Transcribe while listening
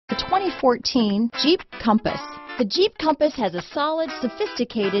2014 Jeep Compass. The Jeep Compass has a solid,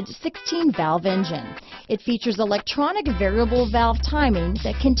 sophisticated 16-valve engine. It features electronic variable valve timing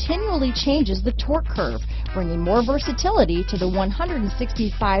that continually changes the torque curve, bringing more versatility to the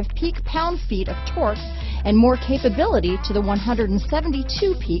 165 peak pound-feet of torque and more capability to the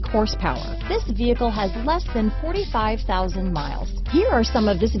 172 peak horsepower. This vehicle has less than 45,000 miles. Here are some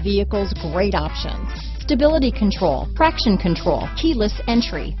of this vehicle's great options: stability control, traction control, keyless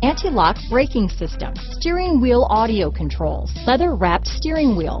entry, anti-lock braking system, steering wheel audio controls, leather-wrapped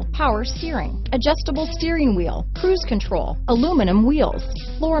steering wheel, power steering, adjustable steering wheel, cruise control, aluminum wheels,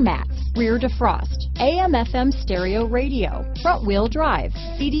 floor mats, rear defrost, AM/FM stereo radio, front-wheel drive,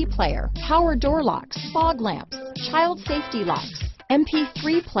 CD player, power door locks, fog lamps, child safety locks,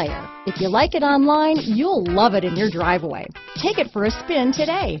 MP3 player. If you like it online, you'll love it in your driveway. Take it for a spin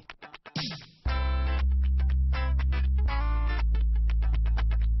today.